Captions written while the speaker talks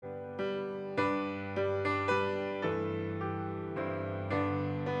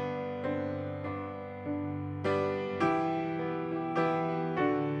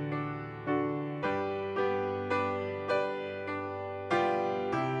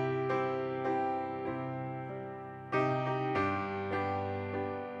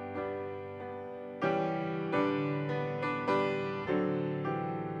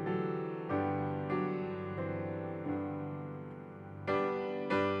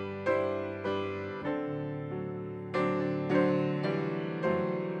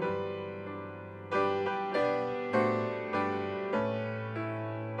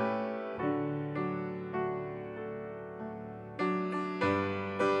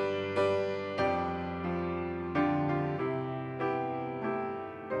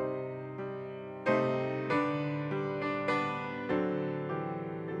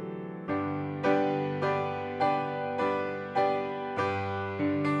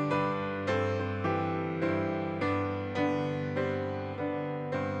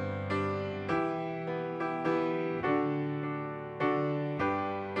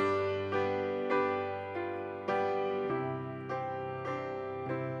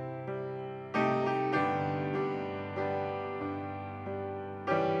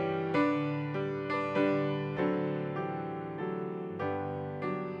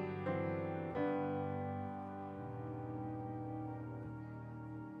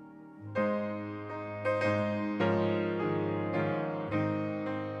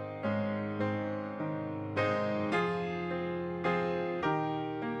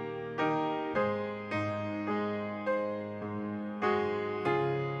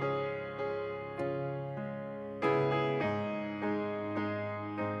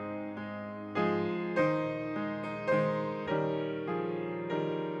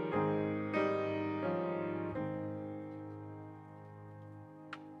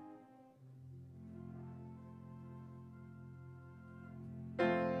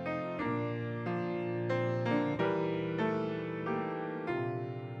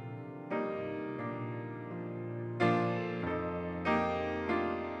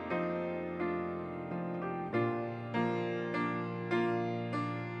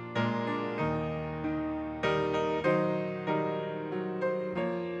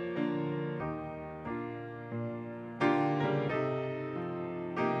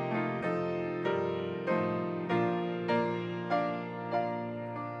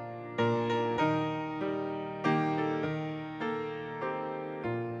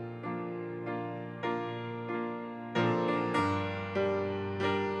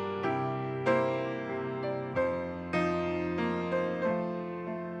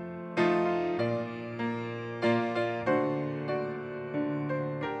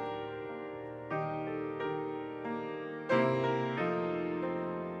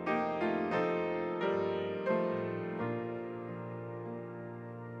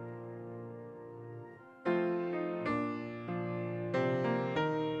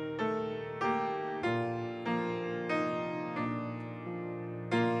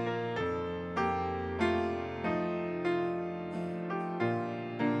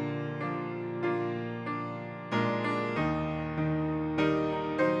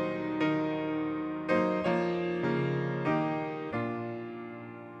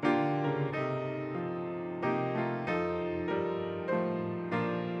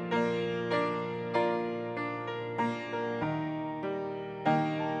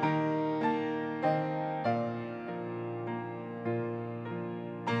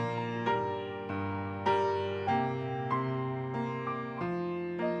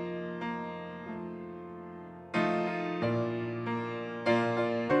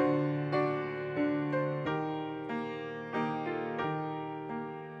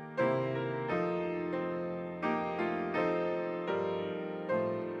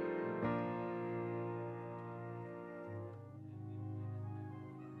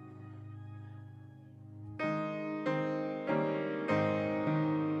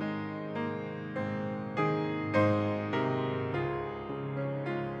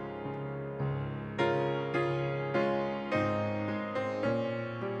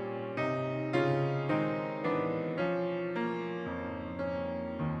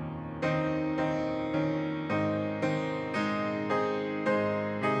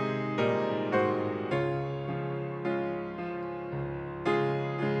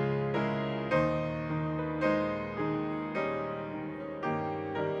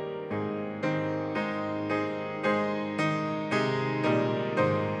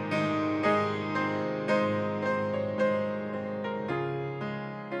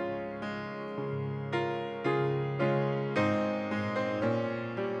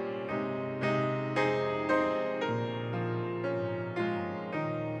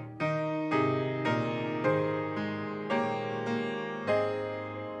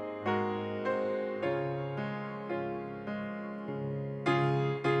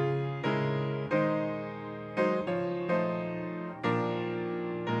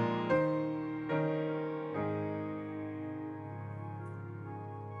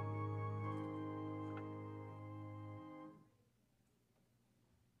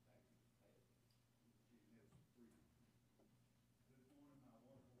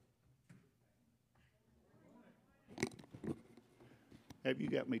Have you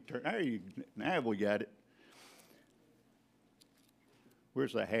got me turned? Now we got it. We're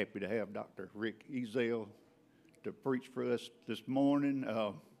so happy to have Dr. Rick Ezell to preach for us this morning.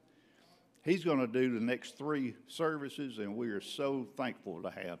 He's going to do the next 3 services, and we are so thankful to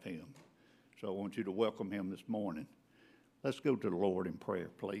have him. So I want you to welcome him this morning. Let's go to the Lord in prayer,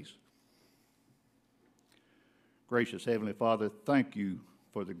 please. Gracious Heavenly Father, thank you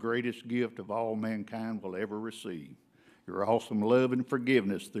for the greatest gift of all mankind will ever receive, your awesome love and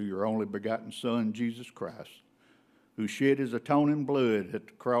forgiveness through your only begotten Son, Jesus Christ, who shed his atoning blood at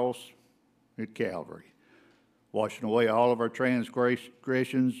the cross at Calvary, washing away all of our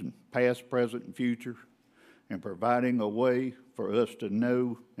transgressions, and past, present, and future, and providing a way for us to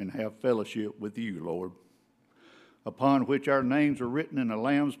know and have fellowship with you, Lord, upon which our names are written in the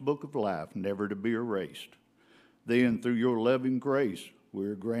Lamb's Book of Life, never to be erased. Then, through your loving grace, we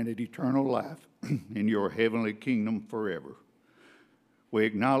are granted eternal life in your heavenly kingdom forever. We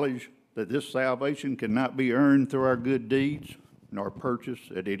acknowledge that this salvation cannot be earned through our good deeds, nor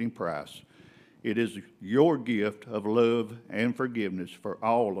purchased at any price. It is your gift of love and forgiveness for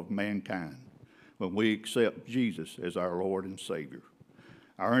all of mankind when we accept Jesus as our Lord and Savior.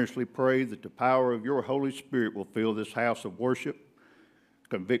 I earnestly pray that the power of your Holy Spirit will fill this house of worship,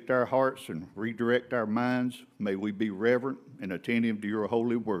 convict our hearts, and redirect our minds. May we be reverent and attentive to your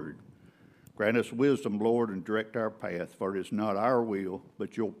holy word. Grant us wisdom, Lord, and direct our path, for it is not our will,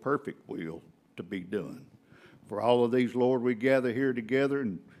 but your perfect will to be done. For all of these, Lord, we gather here together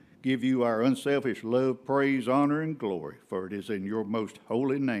and give you our unselfish love, praise, honor, and glory, for it is in your most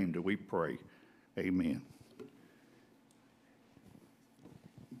holy name that we pray. Amen.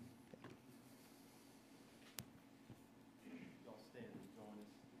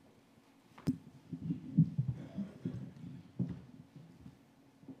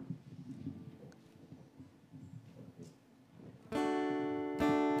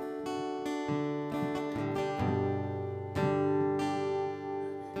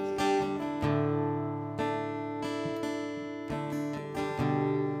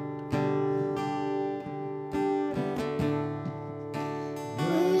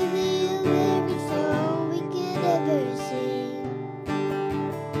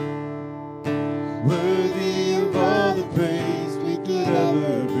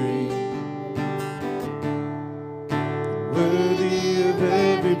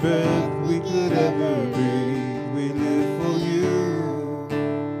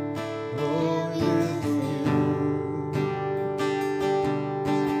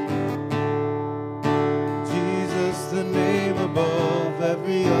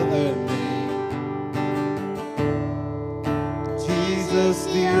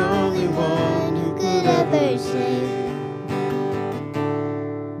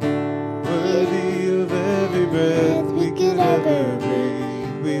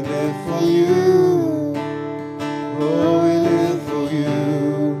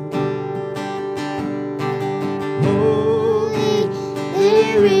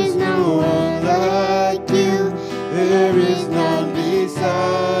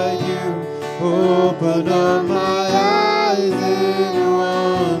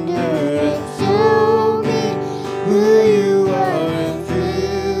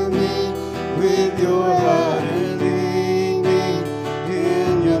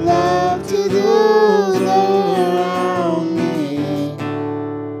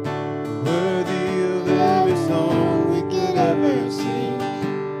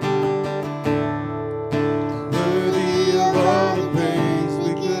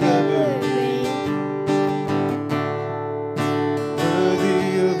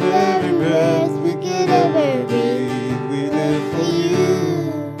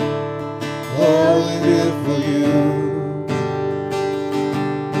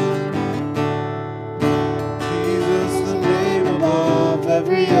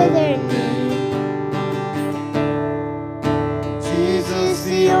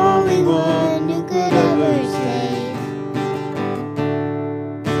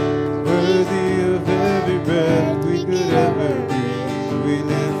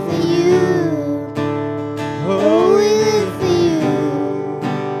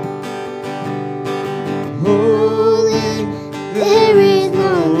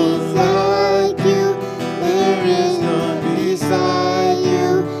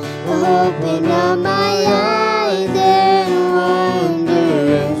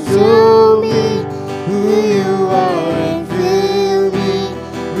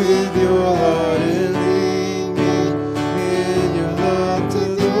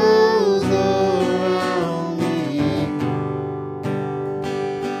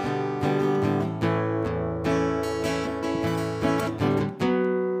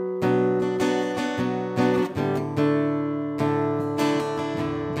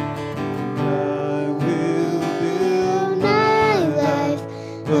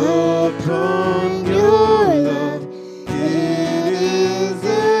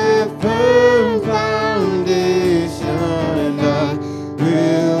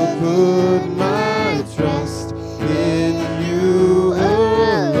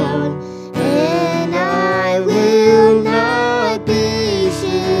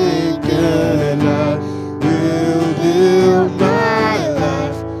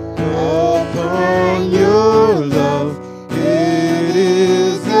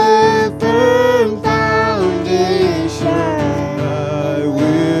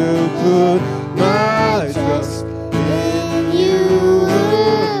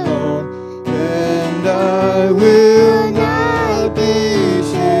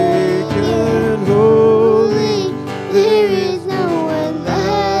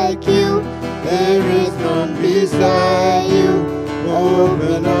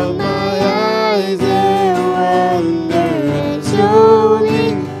 Open up my eyes and wonder and show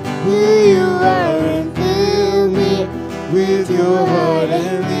me who you are and fill me with your heart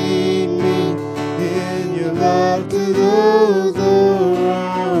and lead me in your love to those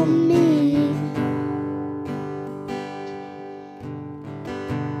around me.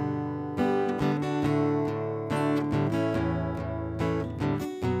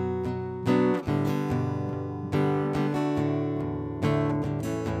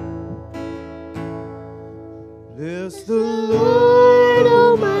 Bless the Lord,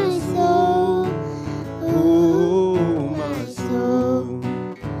 oh my soul, oh my soul.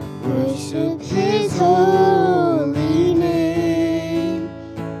 Worship his holy name.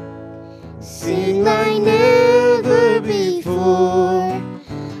 Sing like never before.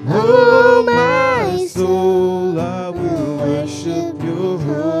 Oh my soul, I will worship your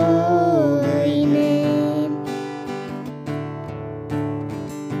holy name.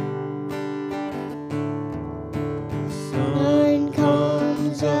 Sun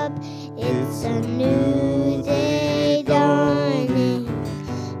comes up, it's a new day dawning.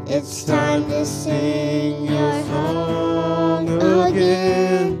 It's time to sing your song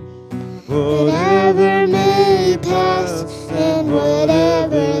again. Whatever may pass and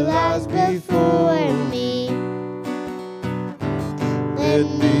whatever lies before me, let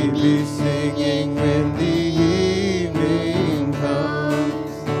me be singing when the evening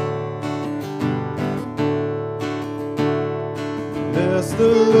comes. Bless the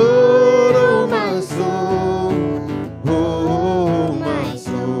Lord, oh my soul, oh my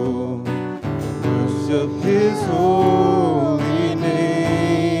soul. Worship his holy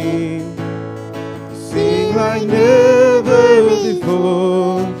name. Sing like never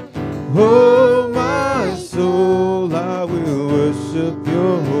before. Oh my soul, I will worship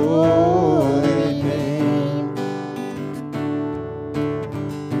your holy name.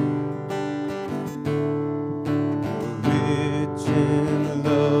 Rich in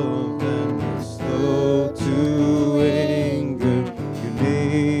love and slow to anger. Your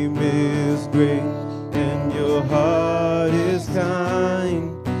name is great and your heart is kind.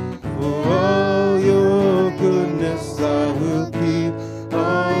 For all your goodness I will keep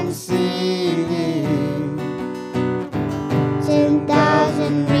on singing.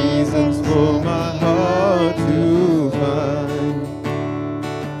 10,000 reasons for my heart to find.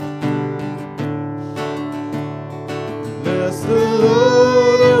 Bless the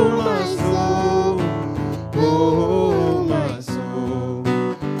Lord, oh my soul, oh my soul.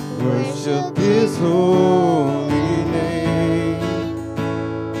 Worship his holy name.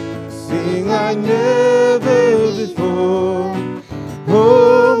 Sing like never before.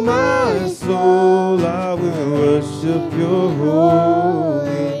 Oh my soul, I will worship your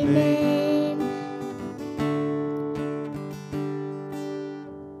holy name.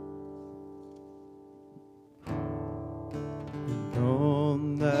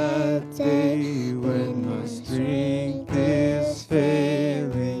 On that day when my strength is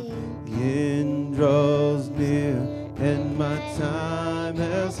failing, the end draws near and my time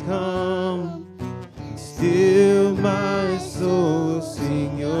has come. Still my soul will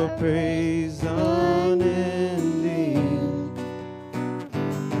sing your praise unending.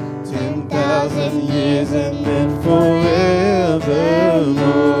 10,000 years and then forevermore,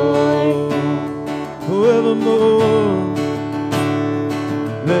 forevermore.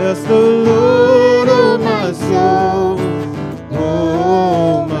 Bless the Lord, oh my soul,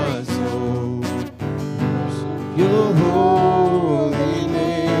 oh my soul. Worship your holy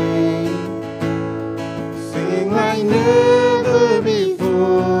name. Sing like never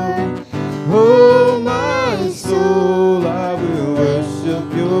before. Oh my soul, I will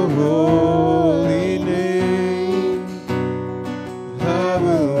worship your holy name. I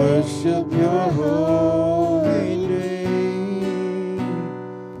will worship your holy name.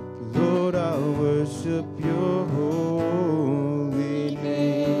 Lord, I'll worship your holy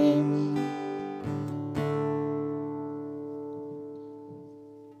name.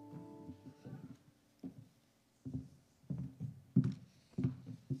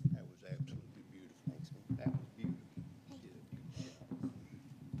 That was absolutely beautiful. That was beautiful.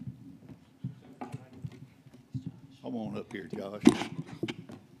 Come on up here, Josh.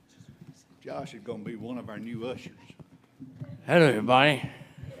 Josh is gonna be one of our new ushers. Hello, everybody.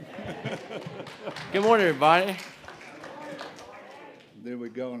 Good morning, everybody. Then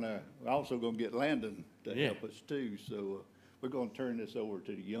we're also gonna get Landon to Yeah. help us too. So we're gonna turn this over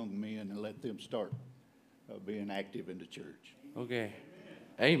to the young men and let them start being active in the church. Okay.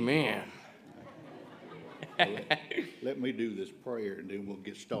 Amen. Let me do this prayer and then we'll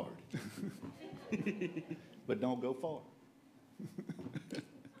get started. But don't go far.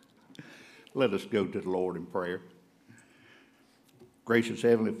 Let us go to the Lord in prayer. Gracious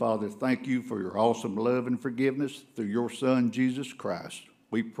Heavenly Father, thank you for your awesome love and forgiveness through your Son, Jesus Christ.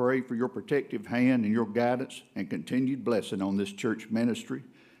 We pray for your protective hand and your guidance and continued blessing on this church ministry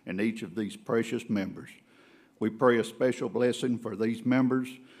and each of these precious members. We pray a special blessing for these members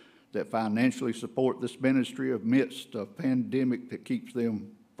that financially support this ministry amidst a pandemic that keeps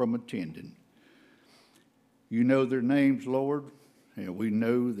them from attending. You know their names, Lord, and we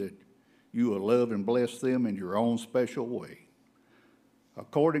know that you will love and bless them in your own special way.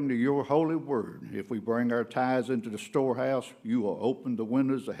 According to your holy word, if we bring our tithes into the storehouse, you will open the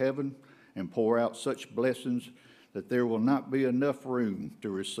windows of heaven and pour out such blessings that there will not be enough room to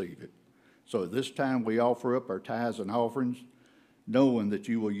receive it. So at this time we offer up our tithes and offerings, knowing that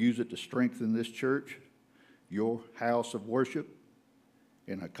you will use it to strengthen this church, your house of worship,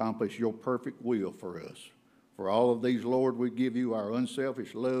 and accomplish your perfect will for us. For all of these, Lord, we give you our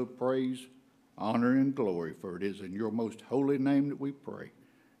unselfish love, praise, honor, and glory, for it is in your most holy name that we pray.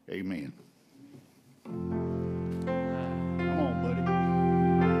 Amen. Come on, buddy.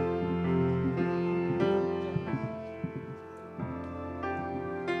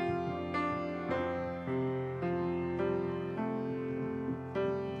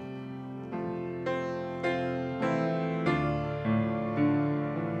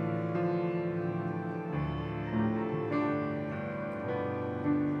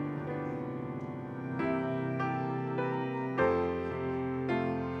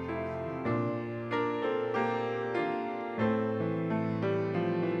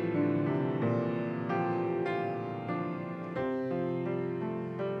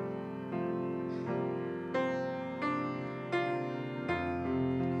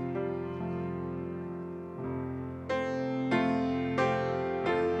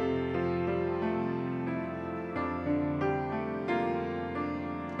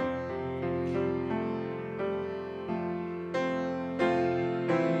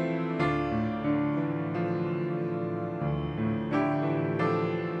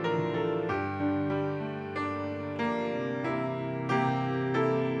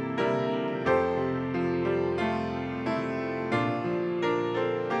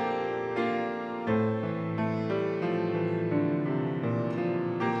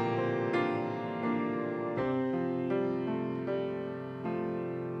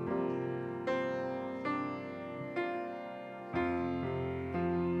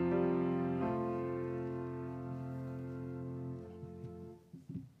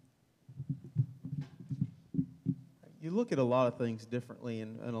 You look at a lot of things differently,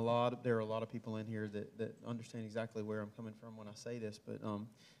 and there are a lot of people in here that understand exactly where I'm coming from when I say this. But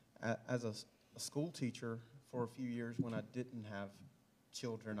as a school teacher for a few years when I didn't have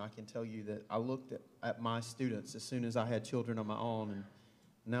children, I can tell you that I looked at my students as soon as I had children of my own, and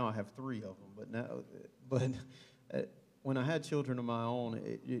now I have 3 of them. But when I had children of my own,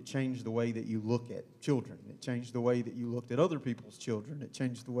 it changed the way that you look at children. It changed the way that you looked at other people's children. It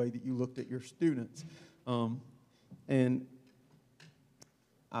changed the way that you looked at your students. And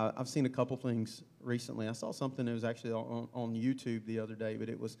I've seen a couple things recently. I saw something that was actually on YouTube the other day, but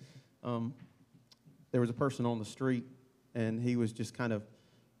it was, there was a person on the street, and he was just he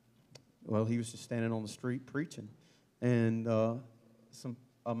was just standing on the street preaching. And a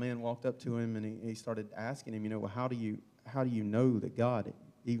man walked up to him, and he started asking him, well, how do you know that God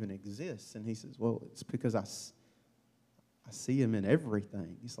even exists? And he says, well, it's because I see him in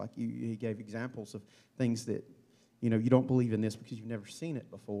everything. It's like he gave examples of things that, you don't believe in this because you've never seen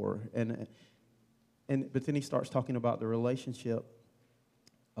it before. But then he starts talking about the relationship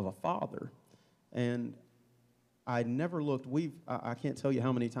of a father. And I never looked, I can't tell you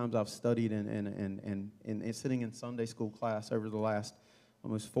how many times I've studied and sitting in Sunday school class over the last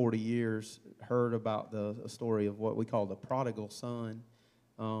almost 40 years, heard about the story of what we call the prodigal son.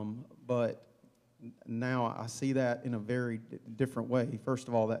 But now I see that in a very different way. First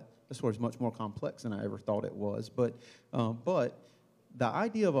of all, this story is much more complex than I ever thought it was. But the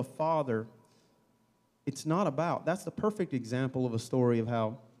idea of a father, that's the perfect example of a story of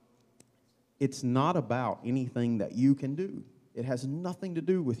how it's not about anything that you can do. It has nothing to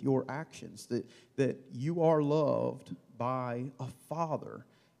do with your actions, that you are loved by a father.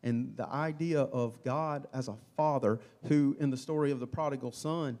 And the idea of God as a father who, in the story of the prodigal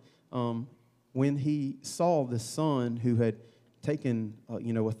son, when he saw the son who had taken,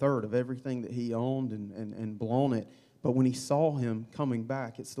 a third of everything that he owned and blown it, but when he saw him coming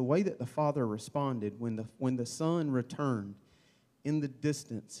back, it's the way that the father responded. When the son returned, in the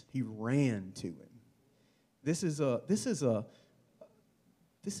distance, he ran to him. This is an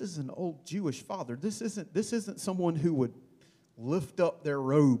old Jewish father. This isn't someone who would lift up their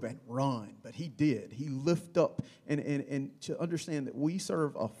robe and run, but he did. He lift up and to understand that we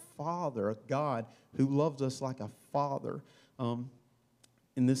serve a Father, a God who loves us like a father.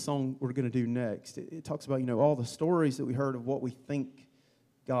 In this song we're going to do next, it talks about, all the stories that we heard of what we think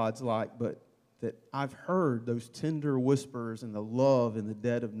God's like, but that I've heard those tender whispers and the love in the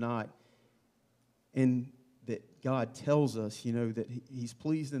dead of night, and that God tells us, that he's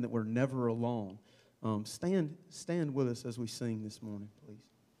pleased and that we're never alone. Stand with us as we sing this morning, please.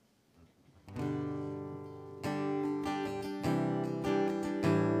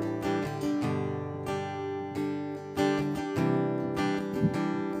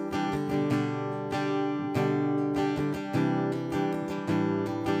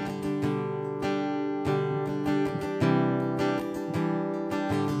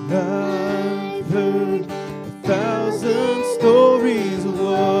 I've heard 1,000 stories of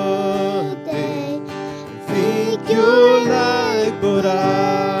what they think you're like, but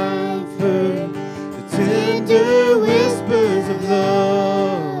I've heard the tender whispers of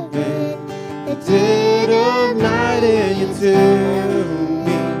love in the dead of night, and you tell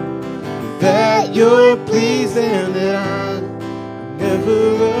me that you're pleased and that I'm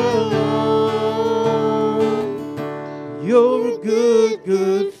never alone. You're a good,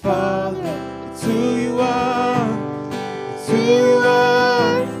 good Father. It's who you are. It's who you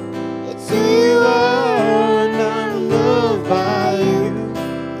are. It's who you are. And I'm loved by you.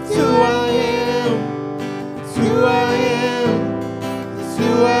 It's who I am. It's who I am. It's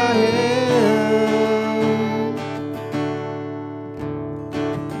who I am.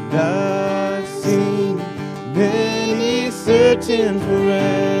 And I've seen many searching for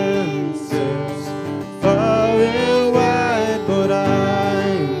answers far and wide, but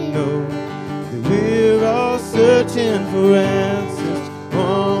I know that we're all searching for answers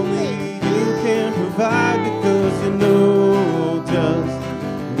only you can provide, because you know just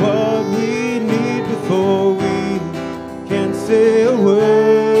what we need before we can say a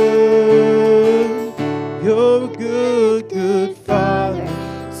word. You're a good, good Father.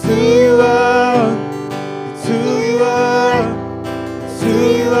 It's who you are. It's who you are. It's who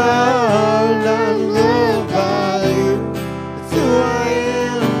you are. And I'm loved by you. It's who I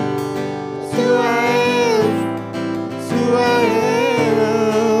am. It's who I am. It's who I am.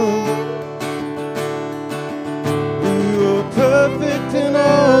 You are perfect in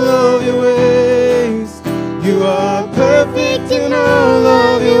all of your ways. You are perfect in all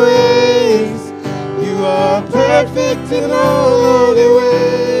of your ways. You are perfect in all of your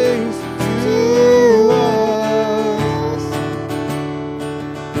ways to us.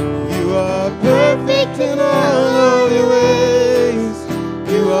 You are perfect in all of your ways.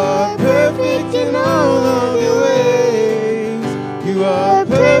 You are perfect in all of your ways. You are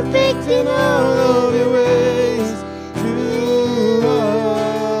perfect in all of your ways to us.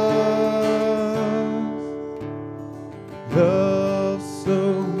 Love so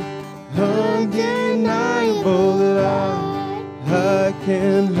undeniable that I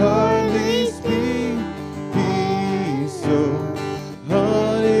can hardly speak. Peace so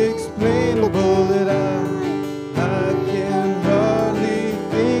unexplainable that I can hardly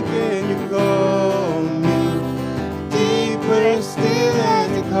think. And you call me deeper still,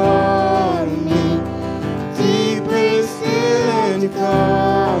 and you call me deeper still, and you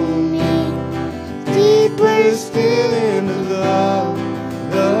call me deeper still into love,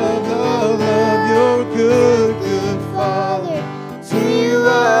 love, love, love. You're a good, good Father. It's who you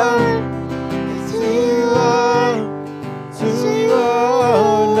are. It's who you are. It's who you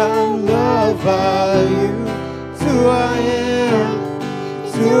are. And I'm loved by you. It's who I am.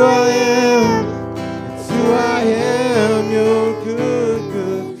 It's who I am. It's who I am. You're a good,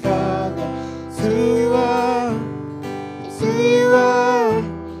 good Father. It's who you are. It's who you are.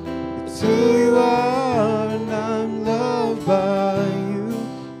 It's who you are. And I'm loved by you.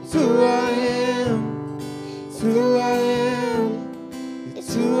 It's who I am. It's who I am.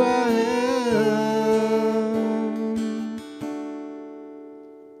 It's who I am.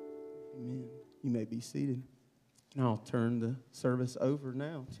 Amen. You may be seated. And I'll turn the service over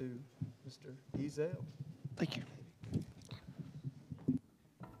now to Mr. Ezel. Thank you.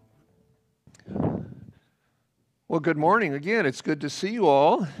 Well, good morning again. It's good to see you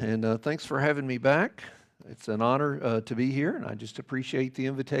all, and thanks for having me back. It's an honor to be here, and I just appreciate the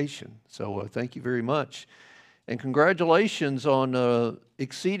invitation. So thank you very much. And congratulations on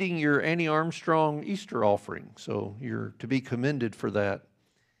exceeding your Annie Armstrong Easter offering. So you're to be commended for that.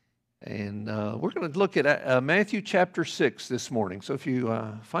 And we're going to look at Matthew chapter 6 this morning. So if you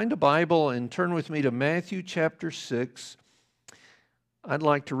find a Bible and turn with me to Matthew chapter 6, I'd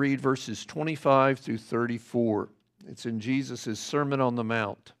like to read verses 25 through 34. It's in Jesus' Sermon on the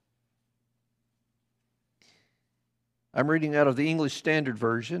Mount. I'm reading out of the English Standard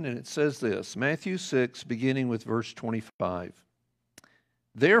Version, and it says this, Matthew 6, beginning with verse 25.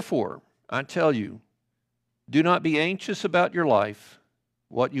 Therefore, I tell you, do not be anxious about your life,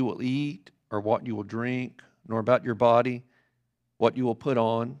 what you will eat or what you will drink, nor about your body, what you will put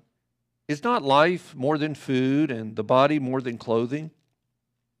on. Is not life more than food, and the body more than clothing?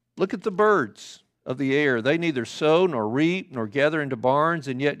 Look at the birds of the air. They neither sow nor reap nor gather into barns,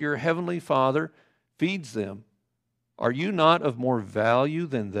 and yet your heavenly Father feeds them. Are you not of more value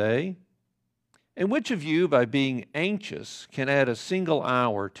than they? And which of you, by being anxious, can add a single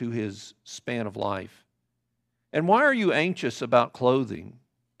hour to his span of life? And why are you anxious about clothing?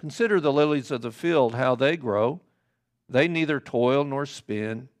 Consider the lilies of the field, how they grow. They neither toil nor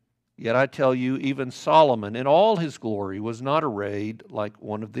spin. Yet I tell you, even Solomon in all his glory was not arrayed like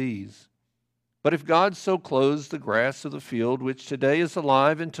one of these. But if God so clothes the grass of the field, which today is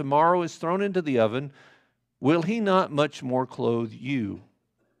alive and tomorrow is thrown into the oven, will he not much more clothe you,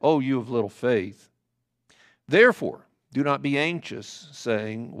 O you of little faith? Therefore, do not be anxious,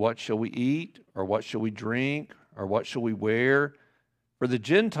 saying, what shall we eat, or what shall we drink, or what shall we wear? For the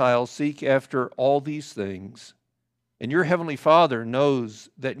Gentiles seek after all these things, and your heavenly Father knows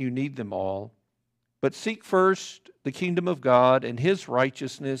that you need them all. But seek first the kingdom of God and his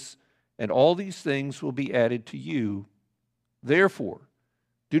righteousness, and all these things will be added to you. Therefore,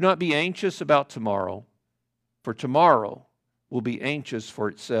 do not be anxious about tomorrow, for tomorrow will be anxious for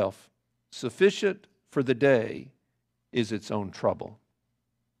itself. Sufficient for the day is its own trouble.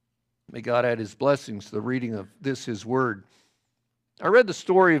 May God add his blessings to the reading of this, his word. I read the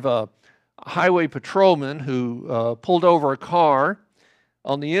story of a highway patrolman who pulled over a car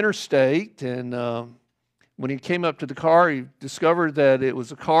on the interstate, and when he came up to the car, he discovered that it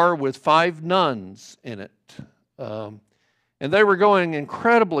was a car with 5 nuns in it. And they were going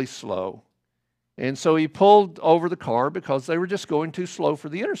incredibly slow. And so he pulled over the car because they were just going too slow for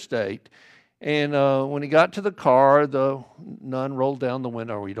the interstate. And when he got to the car, the nun rolled down the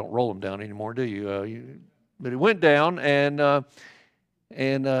window. Or you don't roll them down anymore, do you? But he went down, and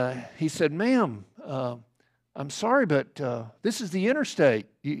he said, ma'am, I'm sorry, but this is the interstate.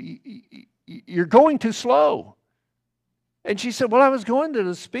 You're going too slow. And she said, well, I was going to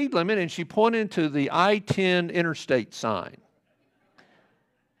the speed limit, and she pointed to the I-10 interstate sign.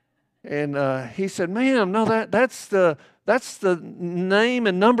 And he said, ma'am, no, that's the name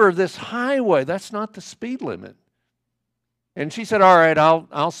and number of this highway. That's not the speed limit. And she said, all right,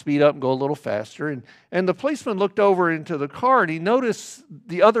 I'll speed up and go a little faster. And the policeman looked over into the car, and he noticed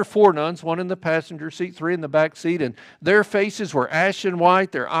the other 4 nuns, 1 in the passenger seat, 3 in the back seat, and their faces were ashen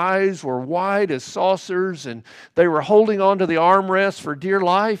white. Their eyes were wide as saucers, and they were holding on to the armrest for dear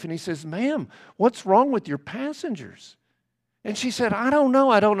life. And he says, ma'am, what's wrong with your passengers? And she said, I don't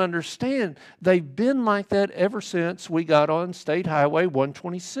know. I don't understand. They've been like that ever since we got on State Highway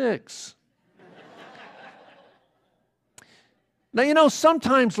 126. Now,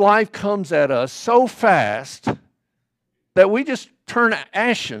 sometimes life comes at us so fast that we just turn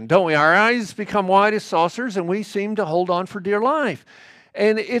ashen, don't we? Our eyes become white as saucers, and we seem to hold on for dear life.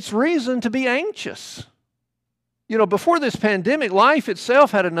 And it's reason to be anxious. Before this pandemic, life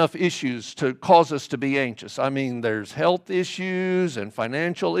itself had enough issues to cause us to be anxious. I mean, there's health issues and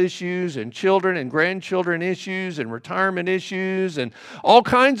financial issues and children and grandchildren issues and retirement issues and all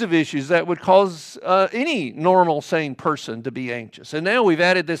kinds of issues that would cause any normal, sane person to be anxious. And now we've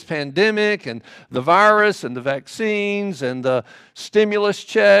added this pandemic and the virus and the vaccines and the stimulus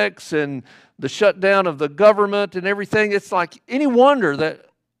checks and the shutdown of the government and everything. It's like any wonder that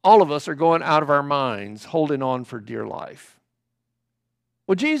all of us are going out of our minds, holding on for dear life.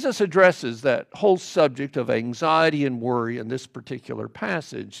 Well, Jesus addresses that whole subject of anxiety and worry in this particular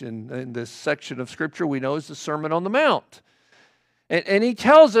passage. In this section of Scripture we know is the Sermon on the Mount. And he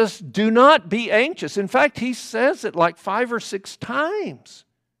tells us, do not be anxious. In fact, he says it like 5 or 6 times.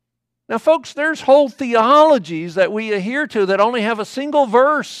 Now, folks, there's whole theologies that we adhere to that only have a single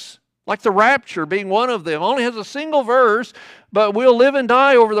verse. Like the rapture being one of them. Only has a single verse, but we'll live and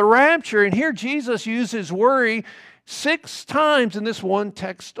die over the rapture. And here Jesus uses worry 6 times in this one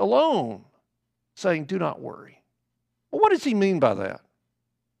text alone, saying, do not worry. Well, what does he mean by that?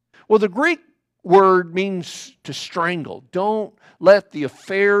 Well, the Greek word means to strangle. Don't let the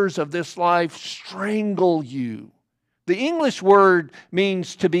affairs of this life strangle you. The English word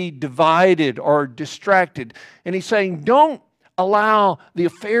means to be divided or distracted. And he's saying, don't allow the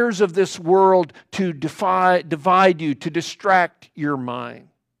affairs of this world to divide you, to distract your mind.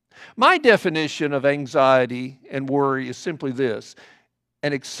 My definition of anxiety and worry is simply this: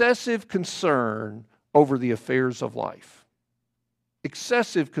 an excessive concern over the affairs of life.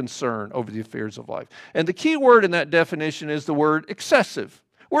 Excessive concern over the affairs of life. And the key word in that definition is the word excessive.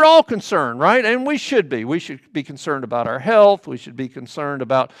 We're all concerned, right? And we should be. We should be concerned about our health. We should be concerned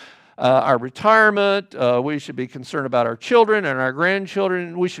about our retirement. We should be concerned about our children and our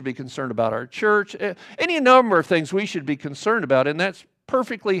grandchildren. We should be concerned about our church. Any number of things we should be concerned about, and that's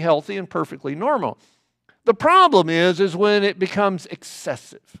perfectly healthy and perfectly normal. The problem is when it becomes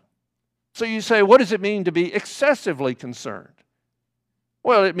excessive. So you say, what does it mean to be excessively concerned?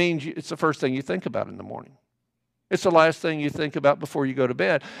 Well, it means it's the first thing you think about in the morning. It's the last thing you think about before you go to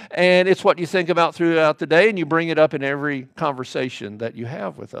bed. And it's what you think about throughout the day, and you bring it up in every conversation that you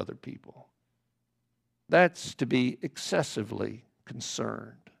have with other people. That's to be excessively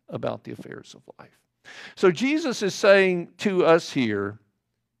concerned about the affairs of life. So Jesus is saying to us here,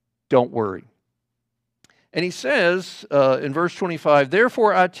 don't worry. And he says in verse 25,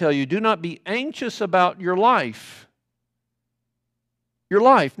 therefore I tell you, do not be anxious about your life. Your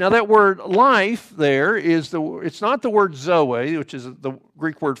life. Now that word life there it's not the word zoe, which is the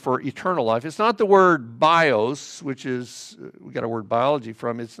Greek word for eternal life. It's not the word bios, which is, we got a word biology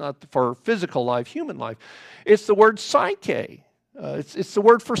from. It's not for physical life, human life. It's the word psyche. It's the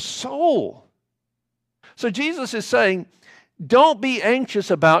word for soul. So Jesus is saying, don't be anxious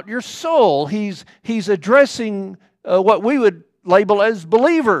about your soul. He's addressing what we would label as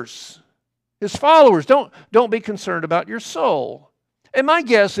believers, his followers. Don't be concerned about your soul. And my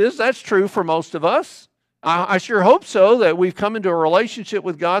guess is that's true for most of us. I sure hope so, that we've come into a relationship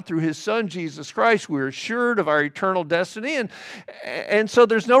with God through his Son, Jesus Christ. We're assured of our eternal destiny. And so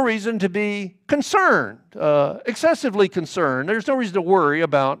there's no reason to be concerned, excessively concerned. There's no reason to worry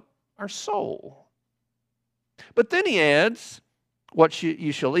about our soul. But then he adds, what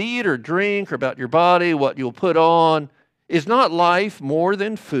you shall eat or drink, or about your body, what you'll put on, is not life more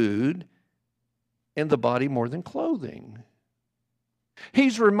than food, and the body more than clothing?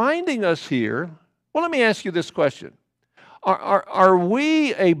 He's reminding us here, well, let me ask you this question. Are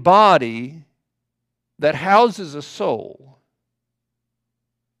we a body that houses a soul?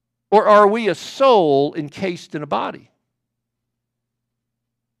 Or are we a soul encased in a body?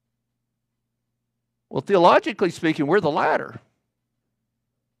 Well, theologically speaking, we're the latter.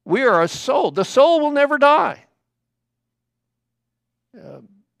 We are a soul. The soul will never die.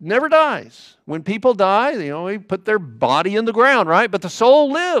 Never dies. When people die, they put their body in the ground, right? But the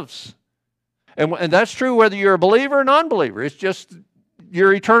soul lives. And that's true whether you're a believer or non-believer. It's just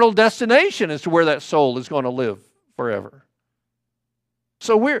your eternal destination as to where that soul is going to live forever.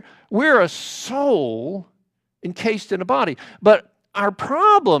 So we're a soul encased in a body. But our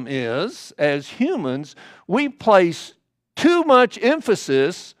problem is, as humans, we place too much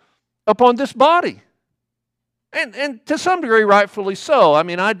emphasis upon this body. And to some degree, rightfully so. I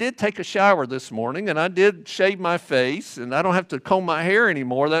mean, I did take a shower this morning, and I did shave my face, and I don't have to comb my hair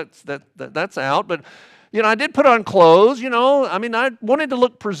anymore. That's out. But, I did put on clothes, I mean, I wanted to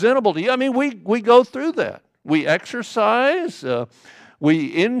look presentable to you. I mean, we go through that. We exercise.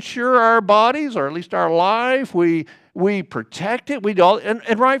 We insure our bodies, or at least our life. We protect it. We do all,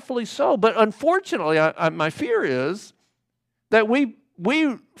 and rightfully so. But unfortunately, my fear is that we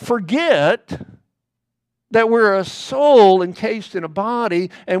forget that we're a soul encased in a body,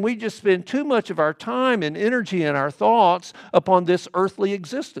 and we just spend too much of our time and energy and our thoughts upon this earthly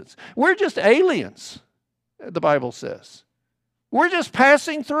existence. We're just aliens, the Bible says. We're just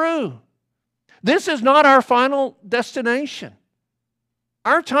passing through. This is not our final destination.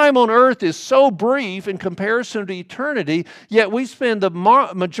 Our time on earth is so brief in comparison to eternity, yet we spend the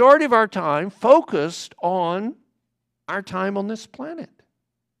majority of our time focused on our time on this planet.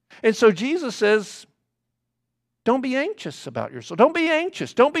 And so Jesus says, don't be anxious about your soul. Don't be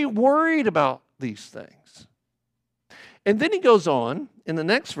anxious. Don't be worried about these things. And then he goes on in the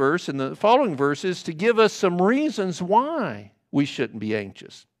next verse, in the following verses, to give us some reasons why we shouldn't be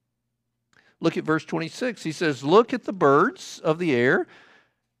anxious. Look at verse 26. He says, look at the birds of the air.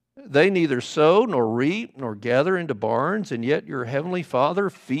 They neither sow nor reap nor gather into barns, and yet your heavenly Father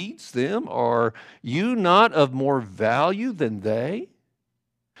feeds them. Are you not of more value than they?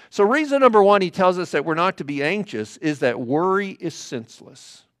 So reason number one, he tells us that we're not to be anxious, is that worry is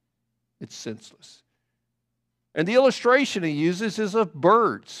senseless. It's senseless. And the illustration he uses is of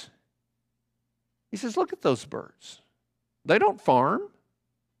birds. He says, look at those birds. They don't farm.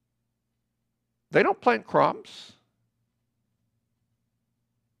 They don't plant crops.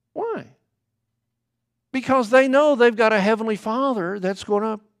 Why? Because they know they've got a heavenly Father that's going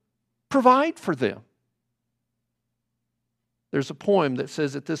to provide for them. There's a poem that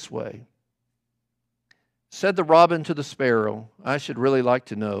says it this way. Said the robin to the sparrow, I should really like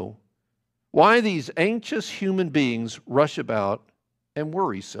to know why these anxious human beings rush about and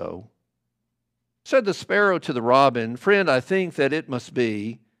worry so. Said the sparrow to the robin, friend, I think that it must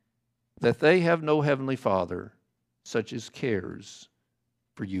be that they have no heavenly Father such as cares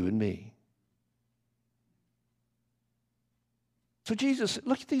for you and me. So Jesus,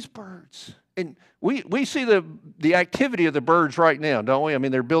 look at these birds. And we see the activity of the birds right now, don't we? I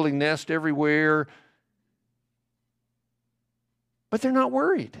mean, they're building nests everywhere. But they're not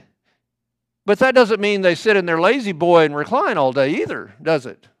worried. But that doesn't mean they sit in their lazy boy and recline all day either, does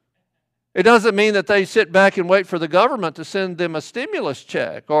it? It doesn't mean that they sit back and wait for the government to send them a stimulus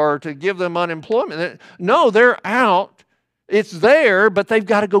check or to give them unemployment. No, they're out. It's there, but they've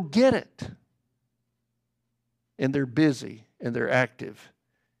got to go get it. And they're busy and they're active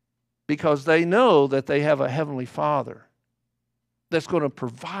because they know that they have a heavenly Father that's going to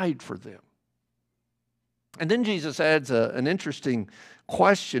provide for them. And then Jesus adds an interesting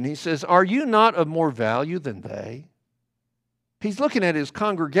question. He says, are you not of more value than they? He's looking at his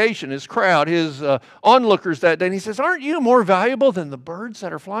congregation, his crowd, his onlookers that day, and he says, aren't you more valuable than the birds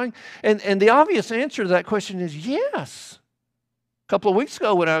that are flying? And the obvious answer to that question is yes. A couple of weeks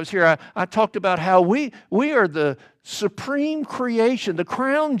ago when I was here, I talked about how we are the supreme creation, the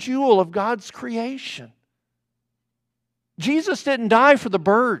crown jewel of God's creation. Jesus didn't die for the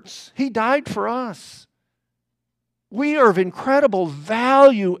birds. He died for us. We are of incredible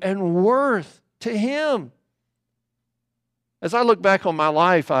value and worth to Him. As I look back on my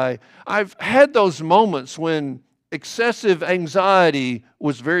life, I've had those moments when excessive anxiety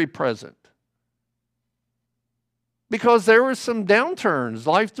was very present. Because there were some downturns.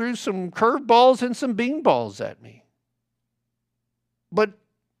 Life threw some curveballs and some beanballs at me. But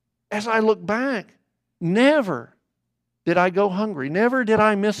as I look back, never did I go hungry. Never did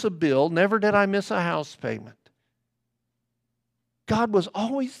I miss a bill. Never did I miss a house payment. God was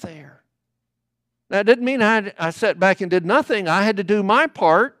always there. That didn't mean I sat back and did nothing. I had to do my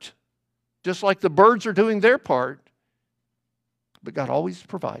part, just like the birds are doing their part. But God always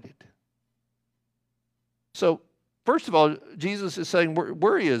provided. So, first of all, Jesus is saying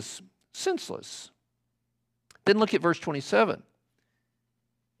worry is senseless. Then look at verse 27.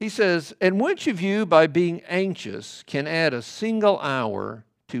 He says, and which of you, by being anxious, can add a single hour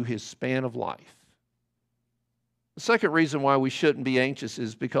to his span of life? The second reason why we shouldn't be anxious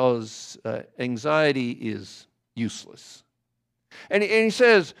is because anxiety is useless. And he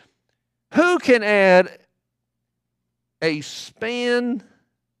says, who can add a single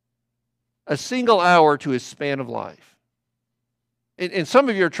hour to his span of life? In some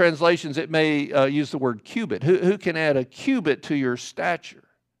of your translations, it may use the word cubit. Who can add a cubit to your stature?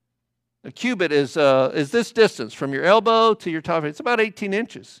 A cubit is this distance from your elbow to your top. It's about 18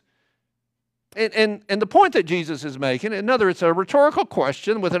 inches. And the point that Jesus is making, another, it's a rhetorical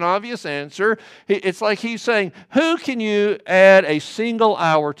question with an obvious answer. It's like he's saying, who can you add a single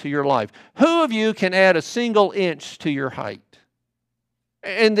hour to your life? Who of you can add a single inch to your height?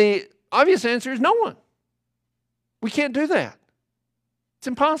 And the obvious answer is no one. We can't do that. It's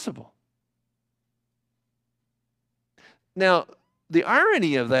impossible. Now, the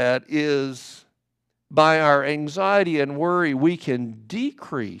irony of that is by our anxiety and worry, we can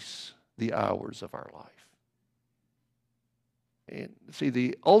decrease the hours of our life. And see,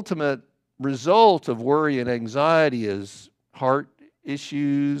 the ultimate result of worry and anxiety is heart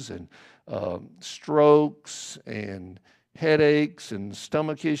issues and strokes and headaches and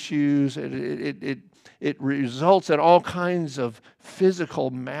stomach issues. It results in all kinds of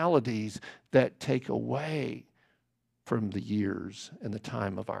physical maladies that take away from the years and the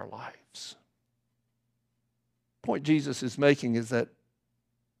time of our lives. The point Jesus is making is that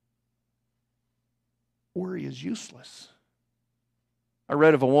worry is useless. I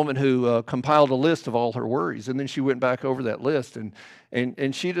read of a woman who compiled a list of all her worries, and then she went back over that list,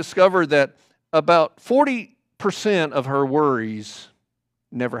 and she discovered that about 40% of her worries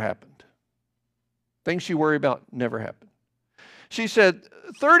never happened. Things she worried about never happened. She said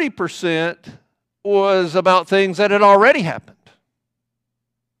 30% was about things that had already happened.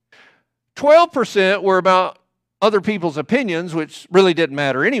 12% were about other people's opinions, which really didn't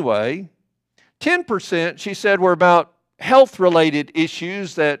matter anyway. 10%, she said, were about health-related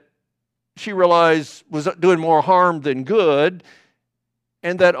issues that she realized was doing more harm than good,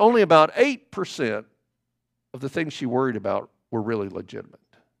 and that only about 8% of the things she worried about were really legitimate.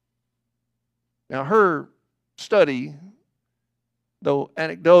 Now, her study, though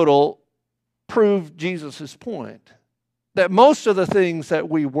anecdotal, proved Jesus' point, that most of the things that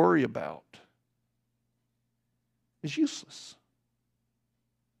we worry about is useless.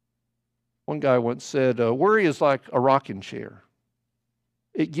 One guy once said, worry is like a rocking chair.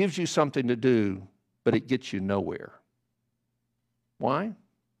 It gives you something to do, but it gets you nowhere. Why?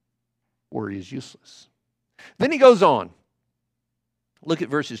 Worry is useless. Then he goes on. Look at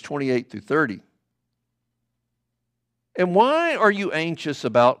verses 28 through 30. And why are you anxious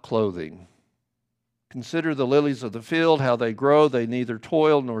about clothing? Consider the lilies of the field, how they grow. They neither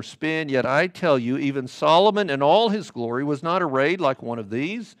toil nor spin. Yet I tell you, even Solomon in all his glory was not arrayed like one of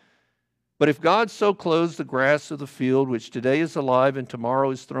these. But if God so clothes the grass of the field, which today is alive and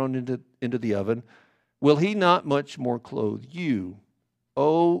tomorrow is thrown into the oven, will he not much more clothe you,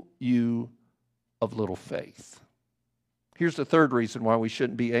 O you of little faith? Here's the third reason why we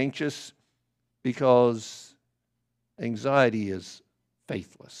shouldn't be anxious, because anxiety is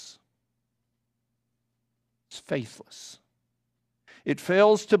faithless. It's faithless. It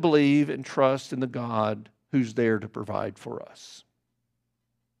fails to believe and trust in the God who's there to provide for us.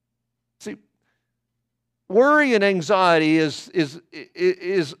 See, worry and anxiety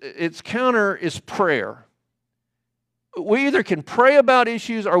its counter is prayer. We either can pray about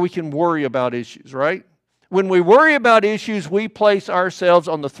issues or we can worry about issues, right? When we worry about issues, we place ourselves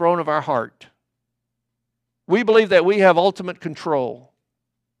on the throne of our heart. We believe that we have ultimate control.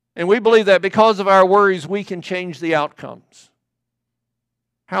 And we believe that because of our worries, we can change the outcomes.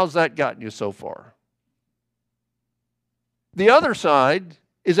 How's that gotten you so far? The other side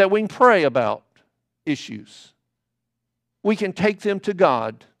is that we can pray about issues. We can take them to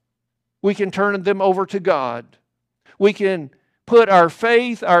God. We can turn them over to God. We can put our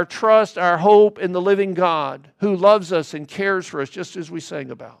faith, our trust, our hope in the living God who loves us and cares for us, just as we sang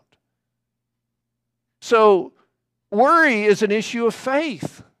about. So, worry is an issue of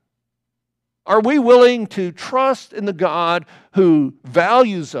faith. Are we willing to trust in the God who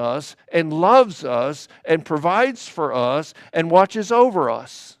values us and loves us and provides for us and watches over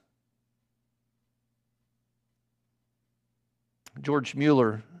us? George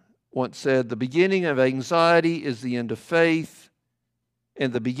Mueller once said, "The beginning of anxiety is the end of faith,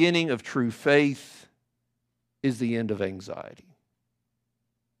 and the beginning of true faith is the end of anxiety."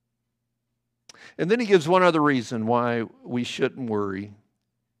 And then he gives one other reason why we shouldn't worry,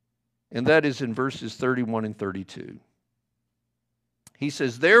 and that is in verses 31 and 32. He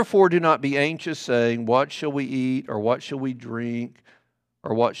says, "Therefore do not be anxious, saying, 'What shall we eat, or what shall we drink,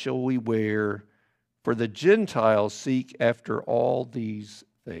 or what shall we wear?' For the Gentiles seek after all these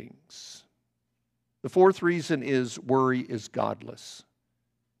things." The fourth reason is worry is godless.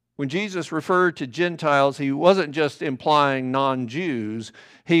 When Jesus referred to Gentiles, he wasn't just implying non-Jews,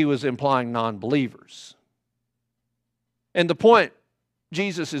 he was implying non-believers. And the point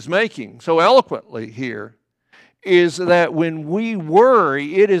Jesus is making so eloquently here is that when we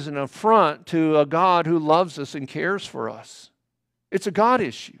worry, it is an affront to a God who loves us and cares for us. It's a God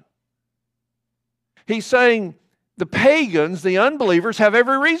issue. He's saying the pagans, the unbelievers, have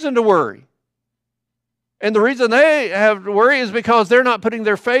every reason to worry. And the reason they have to worry is because they're not putting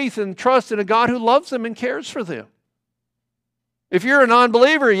their faith and trust in a God who loves them and cares for them. If you're a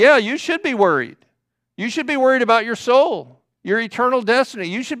non-believer, yeah, you should be worried. You should be worried about your soul, your eternal destiny.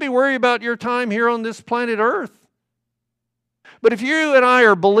 You should be worried about your time here on this planet Earth. But if you and I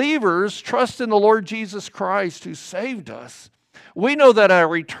are believers, trust in the Lord Jesus Christ who saved us, we know that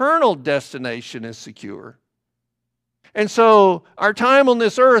our eternal destination is secure. And so our time on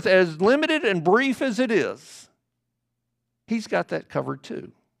this earth, as limited and brief as it is, He's got that covered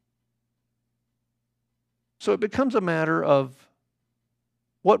too. So it becomes a matter of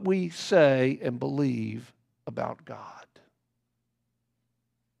what we say and believe about God.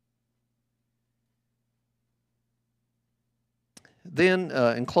 Then,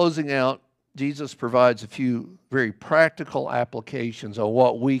 in closing out, Jesus provides a few very practical applications on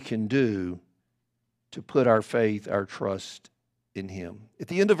what we can do to put our faith, our trust in Him. At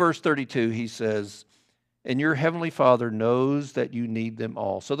the end of verse 32, He says, "And your heavenly Father knows that you need them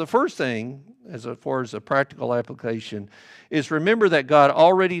all." So the first thing, as far as a practical application, is remember that God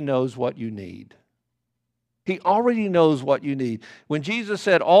already knows what you need. He already knows what you need. When Jesus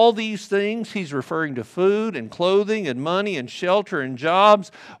said all these things, He's referring to food and clothing and money and shelter and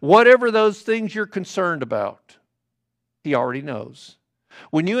jobs, whatever those things you're concerned about. He already knows.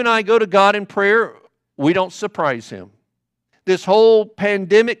 When you and I go to God in prayer, we don't surprise Him. This whole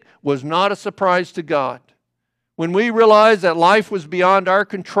pandemic was not a surprise to God. When we realized that life was beyond our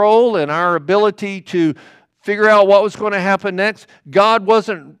control and our ability to figure out what was going to happen next, God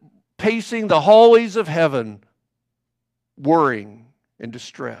wasn't pacing the hallways of heaven, worrying and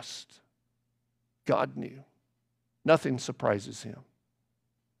distressed. God knew. Nothing surprises Him.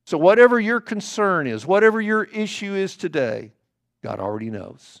 So whatever your concern is, whatever your issue is today, God already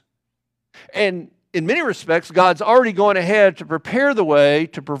knows. And in many respects, God's already gone ahead to prepare the way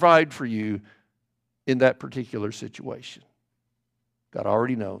to provide for you in that particular situation. God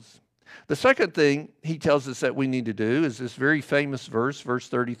already knows. The second thing he tells us that we need to do is this very famous verse, verse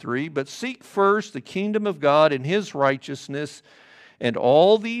 33, but seek first the kingdom of God and his righteousness, and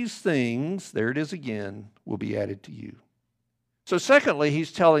all these things, there it is again, will be added to you. So secondly,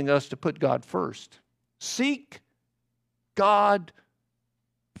 he's telling us to put God first. Seek God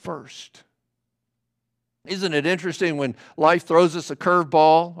first. Isn't it interesting when life throws us a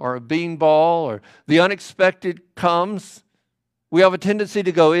curveball or a beanball or the unexpected comes? We have a tendency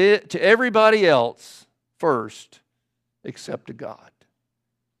to go to everybody else first except to God.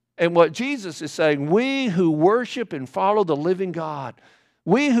 And what Jesus is saying, we who worship and follow the living God,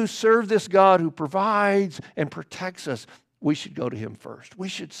 we who serve this God who provides and protects us, we should go to him first. We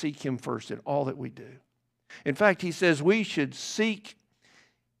should seek him first in all that we do. In fact, he says we should seek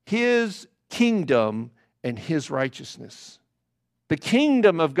his kingdom and his righteousness. The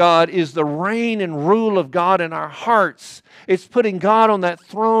kingdom of God is the reign and rule of God in our hearts. It's putting God on that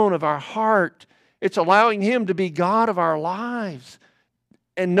throne of our heart. It's allowing him to be God of our lives.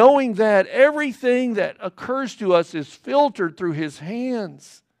 And knowing that everything that occurs to us is filtered through his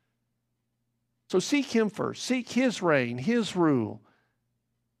hands. So seek him first. Seek his reign, his rule,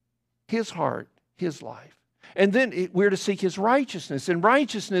 his heart, his life. And then we're to seek his righteousness. And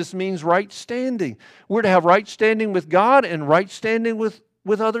righteousness means right standing. We're to have right standing with God and right standing with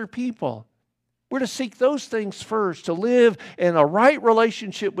other people. We're to seek those things first, to live in a right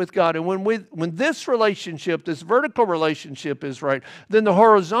relationship with God. And when this relationship, this vertical relationship is right, then the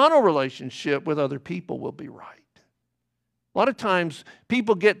horizontal relationship with other people will be right. A lot of times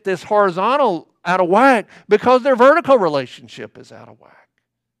people get this horizontal out of whack because their vertical relationship is out of whack.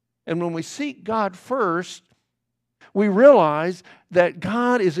 And when we seek God first, we realize that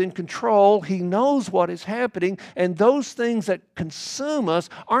God is in control. He knows what is happening, and those things that consume us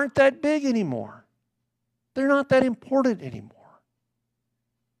aren't that big anymore. They're not that important anymore.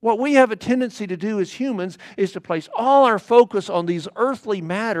 What we have a tendency to do as humans is to place all our focus on these earthly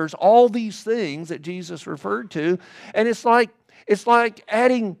matters, all these things that Jesus referred to, and it's like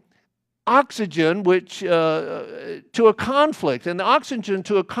adding oxygen to a conflict. And the oxygen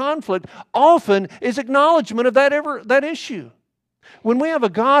to a conflict often is acknowledgement of that issue. When we have a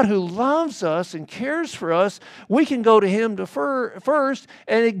God who loves us and cares for us, we can go to him first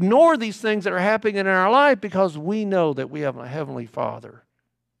and ignore these things that are happening in our life because we know that we have a heavenly Father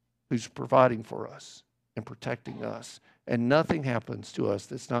who's providing for us and protecting us. And nothing happens to us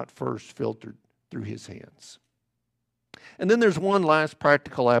that's not first filtered through his hands. And then there's one last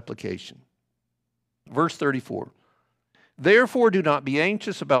practical application. Verse 34. Therefore do not be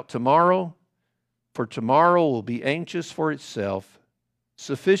anxious about tomorrow, for tomorrow will be anxious for itself.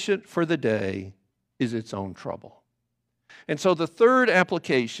 Sufficient for the day is its own trouble. And so the third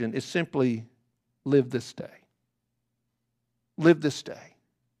application is simply live this day. Live this day.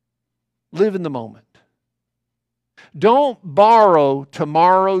 Live in the moment. Don't borrow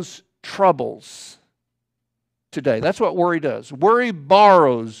tomorrow's troubles today. That's what worry does. Worry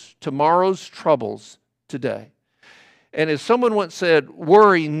borrows tomorrow's troubles today. And as someone once said,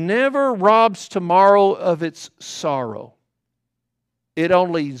 worry never robs tomorrow of its sorrow. It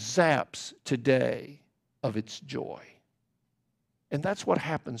only zaps today of its joy. And that's what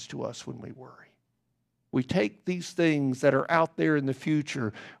happens to us when we worry. We take these things that are out there in the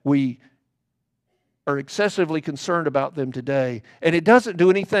future, we are excessively concerned about them today, and it doesn't do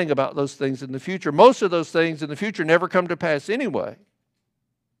anything about those things in the future. Most of those things in the future never come to pass anyway.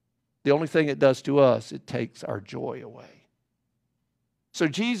 The only thing it does to us, it takes our joy away. So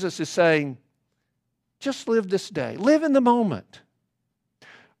Jesus is saying, just live this day. Live in the moment.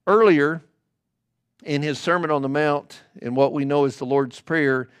 Earlier, in his Sermon on the Mount, in what we know as the Lord's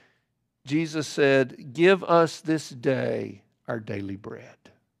Prayer, Jesus said, give us this day our daily bread.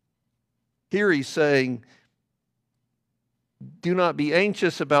 Here he's saying, do not be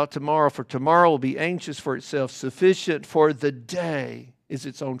anxious about tomorrow, for tomorrow will be anxious for itself. Sufficient for the day is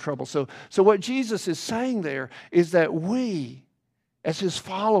its own trouble. So what Jesus is saying there is that we, as his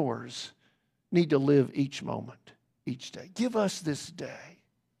followers, need to live each moment, each day. Give us this day.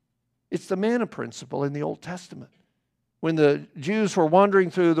 It's the manna principle in the Old Testament. When the Jews were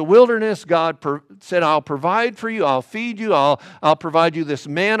wandering through the wilderness, God said, I'll provide for you, I'll feed you, I'll provide you this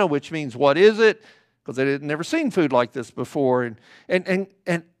manna, which means what is it? Because they had never seen food like this before. And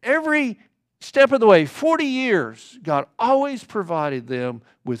every step of the way, 40 years, God always provided them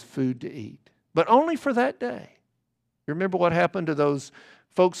with food to eat. But only for that day. You remember what happened to those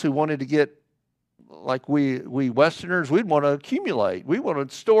folks who wanted to get, like we Westerners, we'd want to accumulate. We want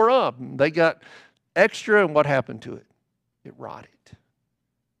to store up. They got extra, and what happened to it? It rotted.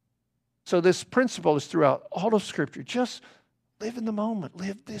 So this principle is throughout all of Scripture. Just live in the moment.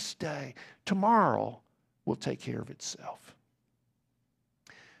 Live this day. Tomorrow will take care of itself.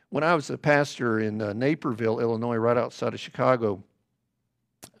 When I was a pastor in Naperville, Illinois, right outside of Chicago,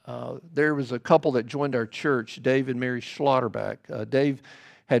 there was a couple that joined our church, Dave and Mary Schlotterbeck. Dave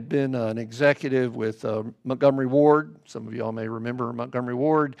had been an executive with Montgomery Ward. Some of y'all may remember Montgomery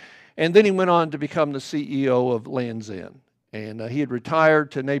Ward. And then he went on to become the CEO of Land's End. And he had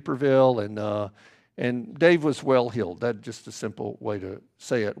retired to Naperville, and Dave was well-heeled. That's just a simple way to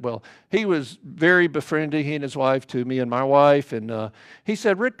say it. Well, he was very befriending, he and his wife, to me and my wife. And he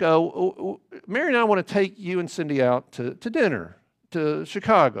said, Rick, Mary and I want to take you and Cindy out to dinner to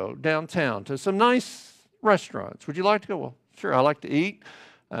Chicago, downtown, to some nice restaurants. Would you like to go? Well, sure, I like to eat.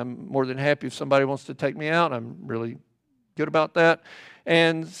 I'm more than happy if somebody wants to take me out. I'm really good about that.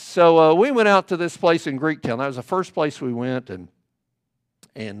 And so we went out to this place in Greektown. That was the first place we went. And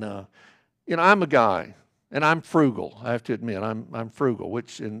you know, I'm a guy, and I'm frugal. I have to admit, I'm frugal,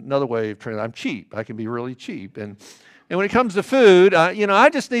 which in another way of training, I'm cheap. I can be really cheap. And when it comes to food, you know, I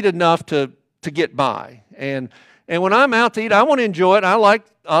just need enough to get by. And when I'm out to eat, I want to enjoy it. I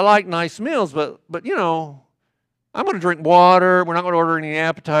like nice meals, but you know, I'm going to drink water. We're not going to order any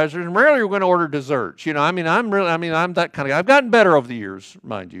appetizers, and rarely we're going to order desserts. You know, I'm that kind of guy. I've gotten better over the years,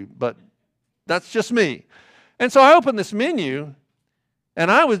 mind you, but that's just me. And so I opened this menu,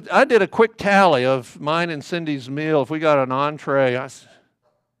 and I did a quick tally of mine and Cindy's meal. If we got an entree,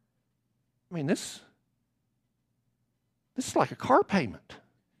 this is like a car payment.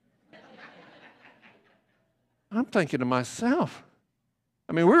 I'm thinking to myself,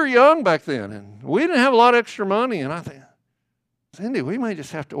 we were young back then, and we didn't have a lot of extra money, and I think, Cindy, we may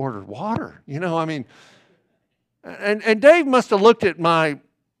just have to order water, you know, and Dave must have looked at my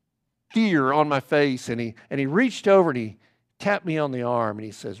fear on my face, and he reached over and he tapped me on the arm, and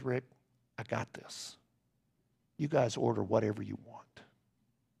he says, Rick, I got this. You guys order whatever you want.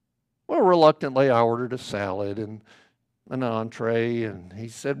 Well, reluctantly, I ordered a salad and an entree, and he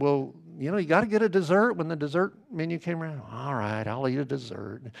said, well, you know, you got to get a dessert when the dessert menu came around. All right, I'll eat a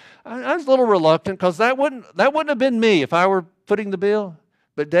dessert. I was a little reluctant because that wouldn't have been me if I were footing the bill.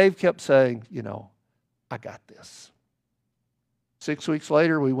 But Dave kept saying, you know, I got this. 6 weeks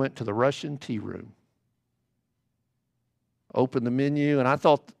later, we went to the Russian tea room. Opened the menu, and I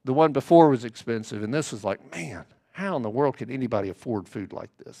thought the one before was expensive, and this was like, man, how in the world can anybody afford food like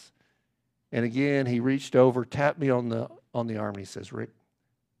this? And again, he reached over, tapped me on the arm, and he says, Rick,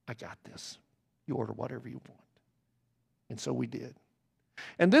 I got this. You order whatever you want. And so we did.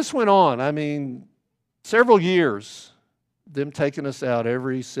 And this went on, several years, them taking us out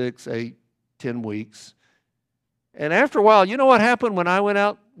every 6, 8, 10 weeks. And after a while, you know what happened when I went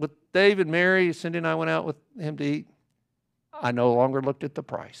out with Dave and Mary, Cindy and I went out with him to eat? I no longer looked at the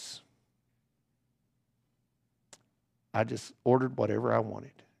price. I just ordered whatever I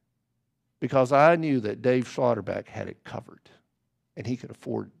wanted, because I knew that Dave Schlotterbeck had it covered, and he could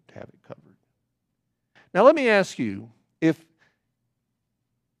afford to have it covered. Now let me ask you, if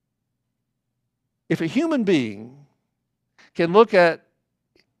a human being can look at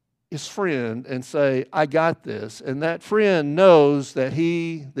his friend and say, I got this, and that friend knows that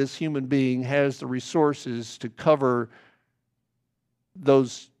this human being, has the resources to cover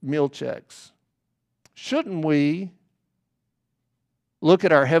those meal checks, shouldn't we look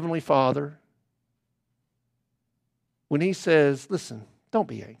at our Heavenly Father when He says, listen, don't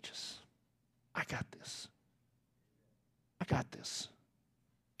be anxious. I got this. I got this.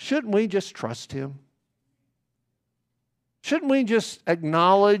 Shouldn't we just trust Him? Shouldn't we just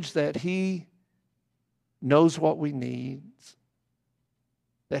acknowledge that He knows what we need,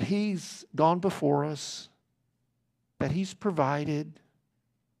 that He's gone before us, that He's provided?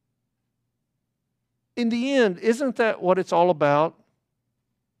 In the end, isn't that what it's all about?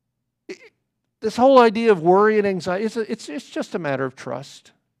 This whole idea of worry and anxiety, it's just a matter of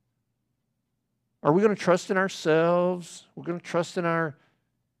trust. Are we going to trust in ourselves? We're going to trust in our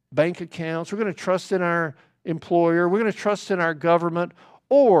bank accounts. We're going to trust in our employer. We're going to trust in our government.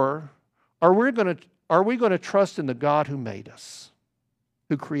 Or are we going to trust in the God who made us,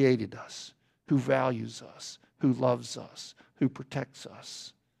 who created us, who values us, who loves us, who protects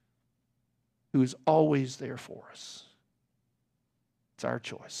us, who is always there for us? It's our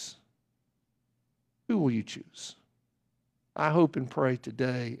choice. Who will you choose? I hope and pray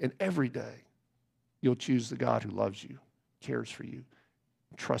today and every day you'll choose the God who loves you, cares for you,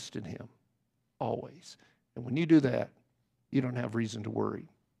 trust in Him always. And when you do that, you don't have reason to worry.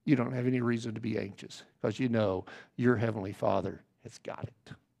 You don't have any reason to be anxious, because you know your Heavenly Father has got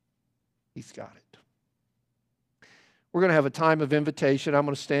it. He's got it. we're going to have a time of invitation. I'm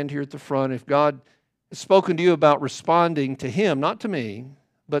going to stand here at the front. If God has spoken to you about responding to Him, not to me,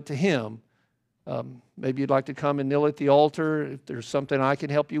 but to Him, maybe you'd like to come and kneel at the altar. If there's something I can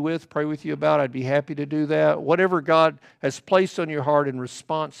help you with, pray with you about, I'd be happy to do that. Whatever God has placed on your heart in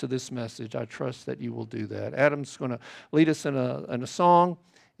response to this message, I trust that you will do that. Adam's going to lead us in a song,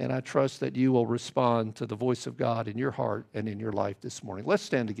 and I trust that you will respond to the voice of God in your heart and in your life this morning. Let's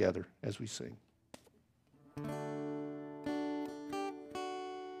stand together as we sing.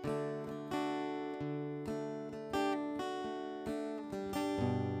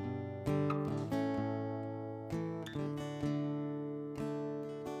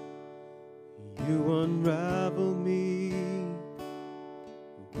 You unravel me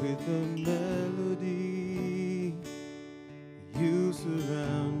with a melody. You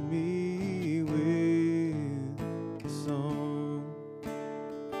surround me with a song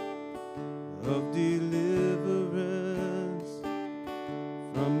of deliverance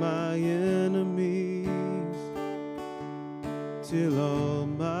from my enemies till all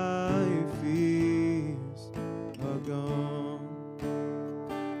my fears are gone.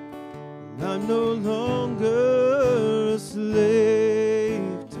 I'm no longer a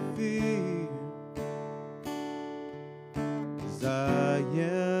slave to fear, 'cause I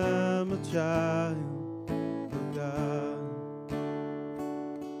am a child of God.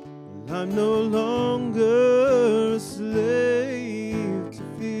 I'm no longer a slave to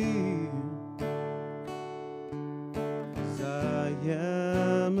fear, 'cause I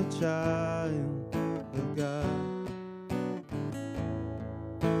am a child of God.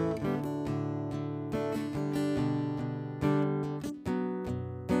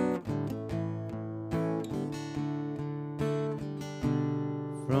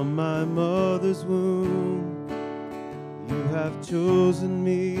 From my mother's womb, you have chosen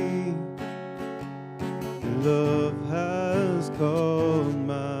me. Your love has called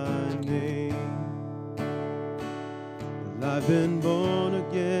my name. Well, I've been born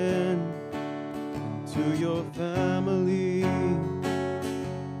again into your family.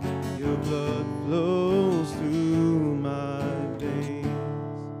 Your blood flows through my veins.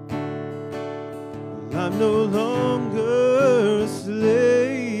 Well, I'm no longer a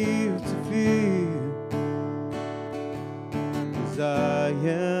slave to fear, 'cause I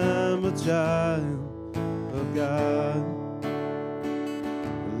am a child of God.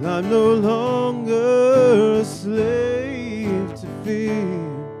 Well, I'm no longer a slave to fear,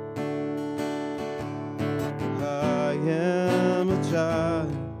 I am a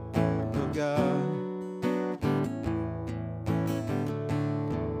child of God.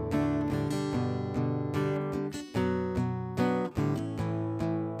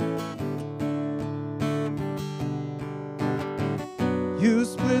 You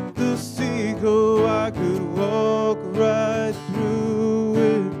split the sea so I could walk right through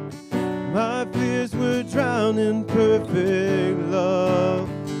it. My fears were drowned in perfect love.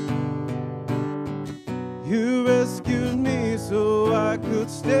 You rescued me so I could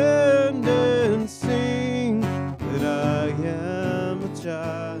stand and sing that I am a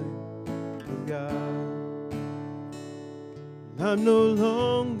child of God. I'm no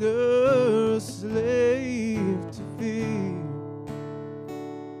longer a slave to fear,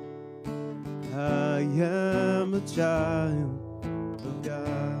 I am a child of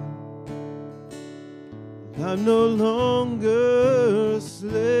God. I'm no longer a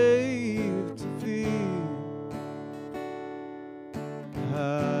slave to fear,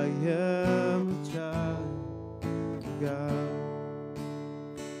 I am a child of God.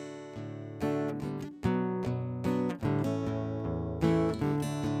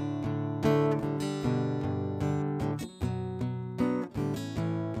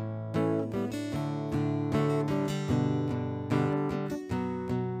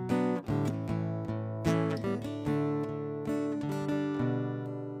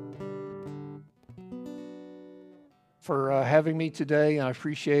 For having me today. I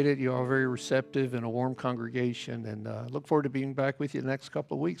appreciate it. You are very receptive and a warm congregation, and look forward to being back with you the next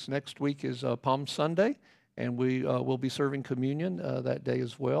couple of weeks. Next week is Palm Sunday, and we will be serving communion that day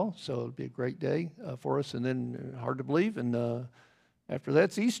as well. So it'll be a great day for us. And then hard to believe, and after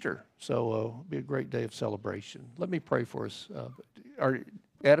that's Easter. So it'll be a great day of celebration. Let me pray for us.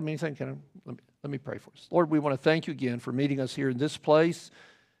 Adam, anything? Let me pray for us. Lord, we want to thank you again for meeting us here in this place.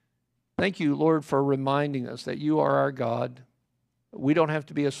 Thank you, Lord, for reminding us that you are our God. We don't have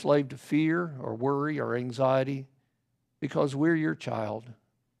to be a slave to fear or worry or anxiety because we're your child.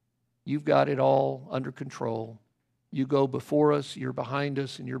 You've got it all under control. You go before us, you're behind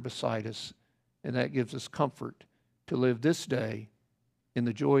us, and you're beside us. And that gives us comfort to live this day in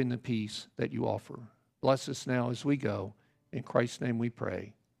the joy and the peace that you offer. Bless us now as we go. In Christ's name we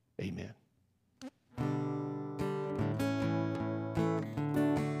pray. Amen.